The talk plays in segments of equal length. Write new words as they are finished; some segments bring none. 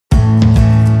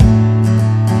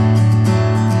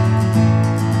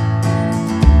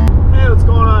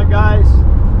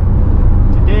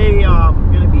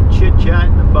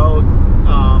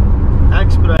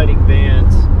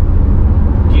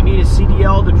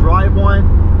drive one,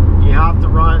 you have to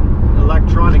run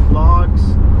electronic logs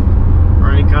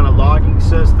or any kind of logging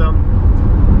system.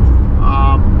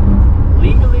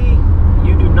 Legally,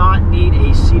 you do not need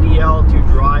a CDL to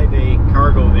drive a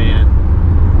cargo van,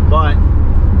 but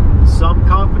some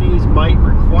companies might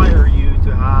require you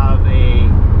to have a,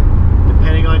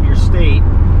 depending on your state,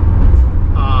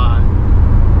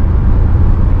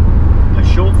 a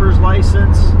chauffeur's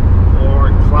license or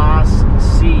Class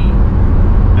C,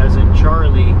 as in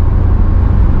Charlie,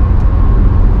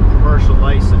 commercial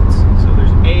license. So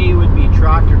there's A would be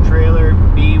tractor trailer,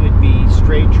 B would be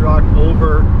straight truck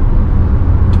over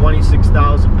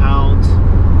 26,000 pounds.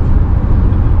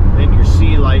 Then your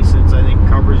C license, I think,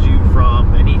 covers you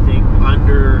from anything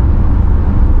under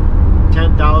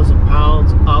 10,000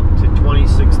 pounds up to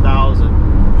 26,000.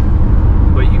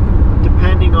 But you,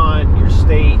 depending on your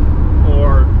state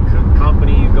or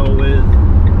company you go with,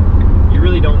 you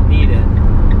really don't need it.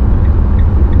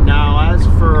 Now, as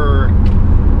for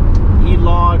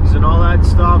e-logs and all that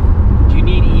stuff, do you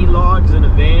need e-logs in a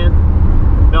van?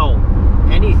 No.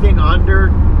 Anything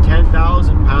under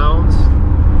 10,000 pounds,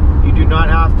 you do not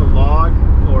have to log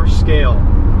or scale.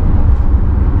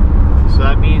 So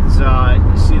that means,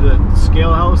 you see the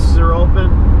scale houses are open.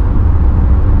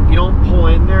 You don't pull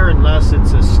in there unless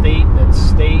it's a state that's a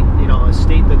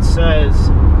state that says,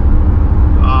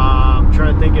 I'm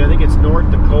trying to think, I think it's North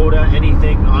Dakota,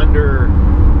 anything under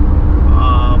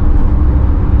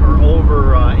or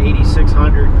over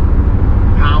 8,600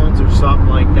 pounds or something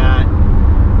like that,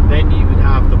 then you would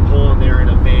have to pull in there in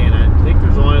a van. I think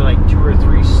there's only like 2 or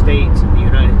 3 states in the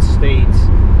United States.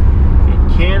 In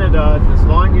Canada, as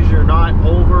long as you're not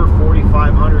over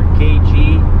 4,500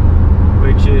 kg,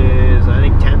 which is I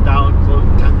think 10,000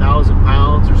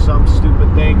 pounds or some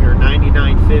stupid thing, or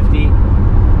 9,950,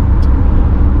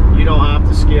 you don't have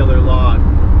to scale or log.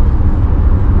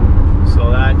 So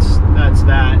that's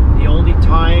that. The only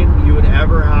time you would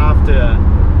ever have to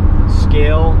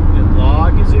scale and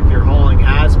log is if you're hauling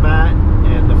hazmat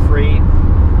and the freight,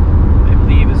 I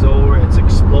believe, is over, it's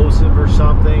explosive or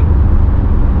something,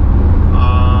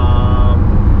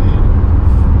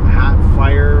 and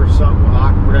fire or something,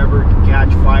 whatever, can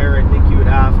catch fire. I think you would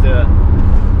have to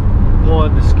pull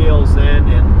in the scales then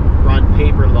and run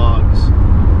paper logs.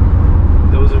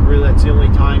 Those are really, that's the only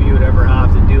time you would ever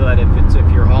have to do that,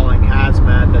 if you're hauling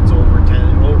hazmat that's over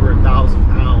 1,000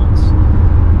 pounds.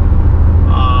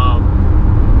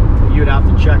 You'd have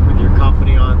to check with your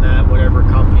company on that, whatever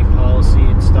company policy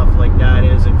and stuff like that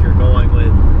is. If you're going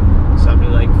with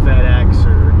somebody like FedEx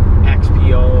or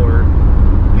XPO or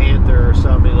Panther or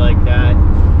somebody like that,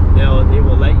 they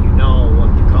will let you know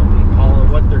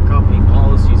what their company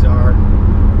policies are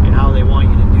and how they want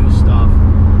you to do stuff.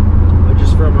 But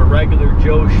just from a regular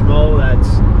Joe Schmo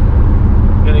that's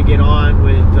gonna get on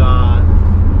with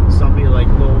somebody like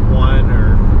Lone One,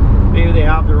 or maybe they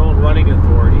have their own running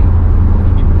authority.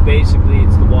 Basically,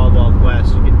 it's the Wild Wild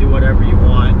West. You can do whatever you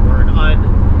want. We're an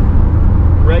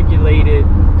unregulated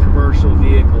commercial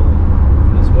vehicle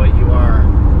is what you are.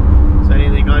 So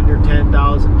anything under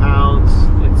 10,000 pounds,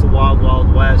 it's the Wild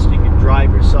Wild West. You can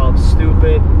drive yourself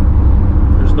stupid.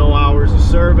 There's no hours of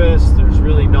service. There's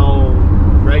really no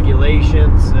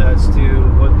regulations as to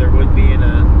what there would be in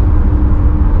a,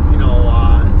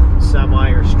 semi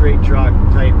or straight truck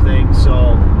type thing.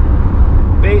 So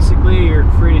basically, you're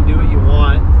free to do what you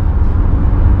want,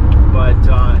 but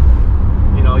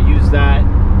use that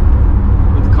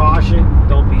with caution.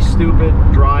 Don't be stupid.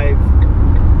 Drive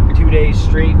 2 days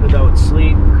straight without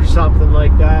sleep or something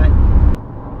like that.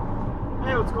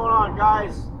 Hey, what's going on,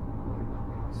 guys?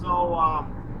 So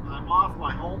I'm off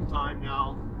my home time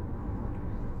now.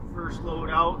 First load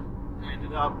out,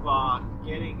 ended up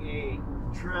getting a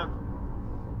trip.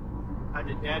 Had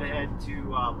to deadhead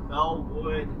to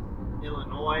Bellwood,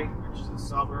 Illinois, which is a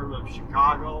suburb of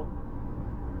Chicago,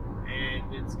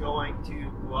 and it's going to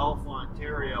Guelph,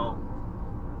 Ontario.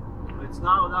 It's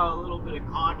not without a little bit of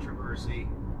controversy,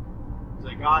 because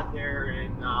I got there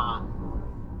and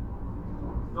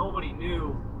nobody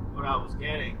knew what I was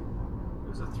getting. It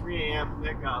was a 3 a.m.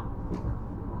 pickup,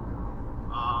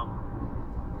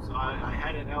 so I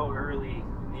headed out early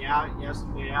in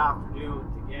yesterday afternoon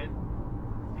to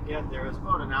get there. It was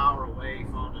about an hour away.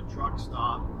 Found a truck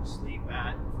stop to sleep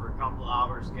at for a couple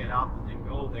hours, get up and then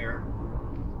go there.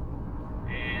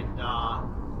 And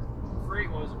freight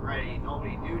wasn't ready.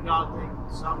 Nobody knew nothing.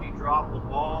 Somebody dropped the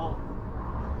ball,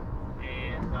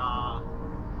 and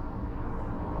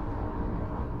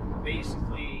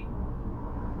basically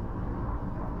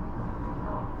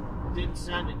didn't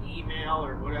send an email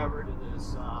or whatever to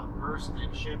this person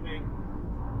in shipping,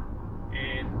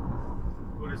 and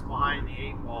put was behind the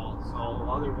 8 ball. So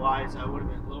otherwise I would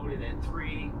have been loaded at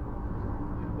 3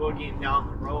 and boogieing down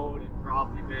the road and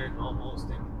probably been almost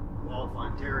in Guelph,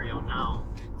 Ontario now.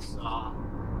 It's something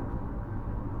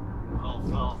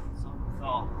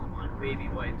fell on my baby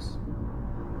wipes.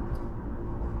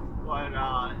 But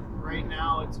right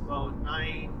now it's about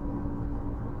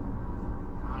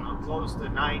close to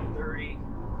 9:30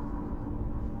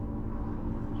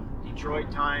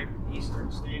 Detroit time,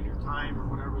 Eastern Standard Time, or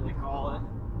whatever they call it.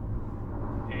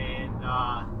 And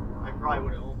I probably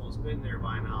would have almost been there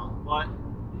by now. But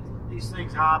these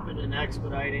things happen in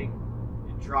expediting,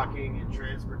 in trucking, in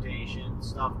transportation.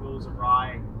 Stuff goes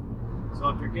awry. So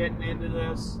if you're getting into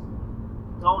this,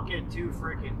 don't get too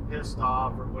freaking pissed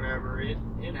off or whatever. It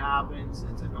happens.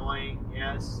 It's annoying,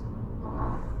 yes.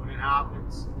 When it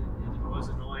happens, it was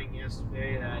annoying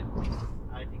yesterday that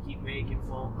I had to keep making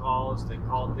phone calls to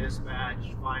call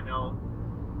dispatch, find out,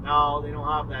 no, they don't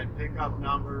have that pickup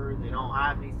number, they don't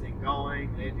have anything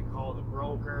going. They had to call the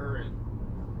broker, and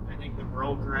I think the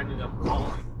broker ended up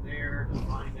calling there to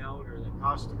find out, or the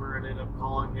customer ended up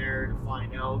calling there to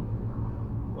find out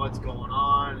what's going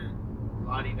on, and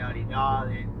la-di-da-di-da.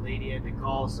 The lady had to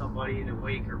call somebody to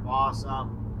wake her boss up.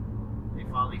 They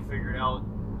finally figured out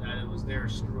that it was their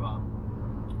screw up.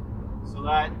 So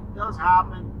that does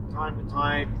happen time to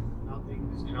time.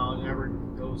 Nothing's, it never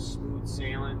goes smooth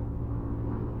sailing.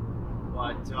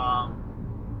 But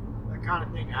that kind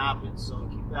of thing happens, so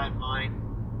keep that in mind.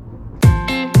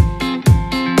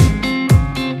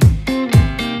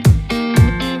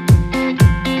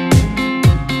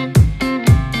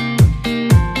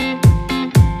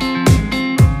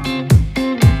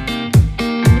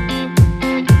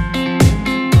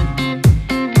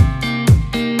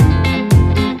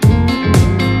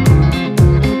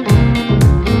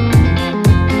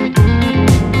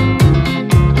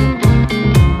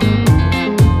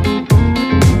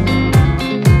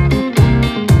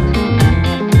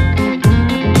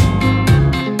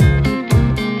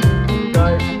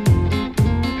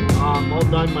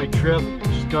 My trip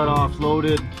just got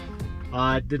offloaded.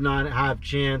 I did not have a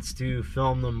chance to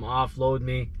film them offload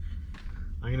me.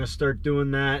 I'm gonna start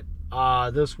doing that.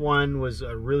 This one was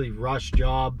a really rush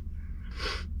job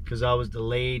because I was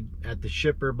delayed at the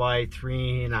shipper by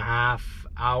 3.5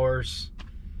 hours.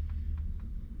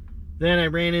 Then I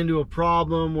ran into a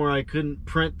problem where I couldn't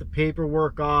print the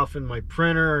paperwork off in my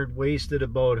printer. I wasted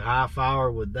about a half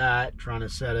hour with that trying to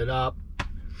set it up,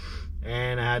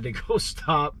 and I had to go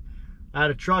stop at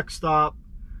a truck stop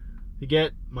to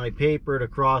get my paper to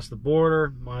cross the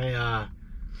border, my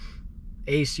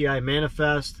ACI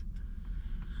manifest.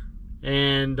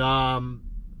 And then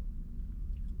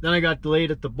I got delayed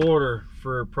at the border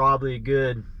for probably a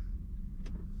good,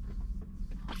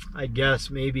 I guess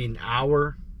maybe an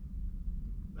hour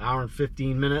and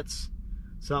 15 minutes,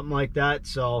 something like that.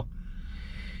 So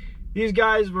these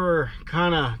guys were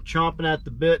kind of chomping at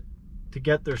the bit to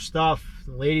get their stuff.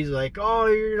 The lady's like, oh,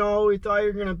 we thought you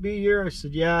were gonna be here. I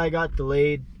said, yeah, I got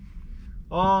delayed.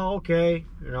 Oh, okay.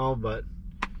 But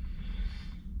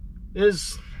it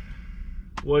is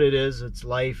what it is. It's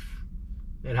life.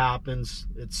 It happens.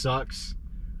 It sucks,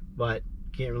 but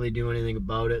can't really do anything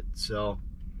about it, so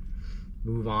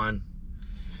move on.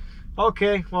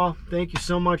 Okay, well, thank you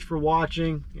so much for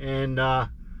watching, and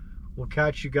we'll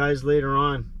catch you guys later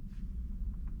on.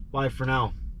 Bye for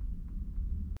now.